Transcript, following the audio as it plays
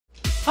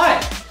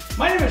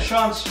My name is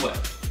Sean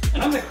Swift,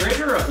 and I'm the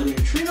creator of the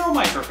Neutrino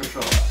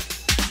microcontroller.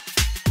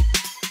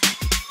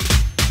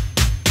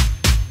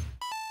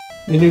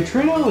 The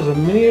Neutrino is a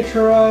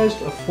miniaturized,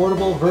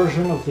 affordable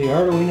version of the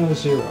Arduino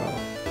Zero.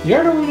 The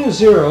Arduino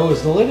Zero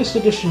is the latest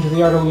addition to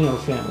the Arduino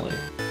family.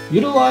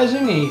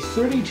 Utilizing a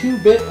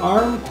 32-bit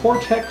ARM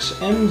Cortex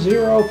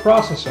M0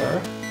 processor,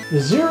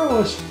 the Zero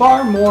is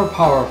far more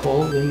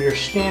powerful than your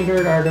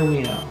standard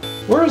Arduino.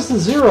 Whereas the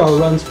Zero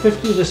runs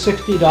 $50 to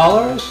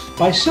 $60,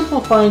 by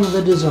simplifying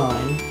the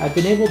design, I've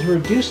been able to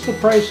reduce the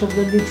price of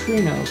the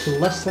Neutrino to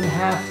less than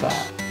half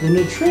that. The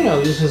Neutrino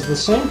uses the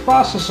same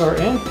processor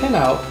and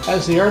pinout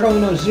as the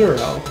Arduino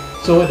Zero,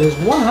 so it is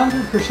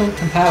 100%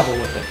 compatible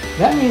with it.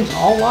 That means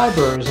all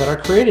libraries that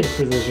are created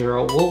for the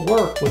Zero will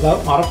work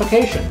without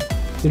modification.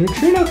 The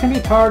Neutrino can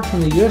be powered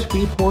from the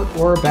USB port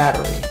or a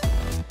battery.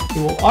 It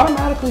will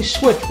automatically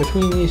switch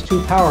between these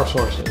two power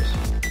sources.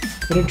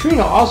 The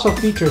Neutrino also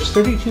features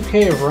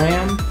 32K of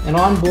RAM, an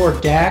onboard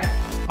DAC,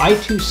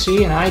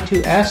 I2C and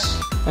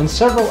I2S, and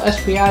several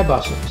SPI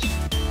buses.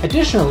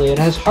 Additionally, it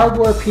has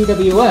hardware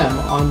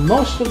PWM on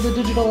most of the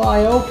digital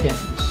I/O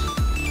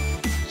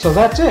pins. So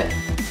that's it.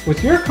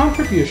 With your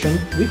contribution,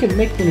 we can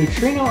make the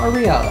Neutrino a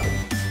reality.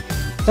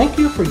 Thank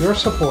you for your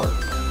support.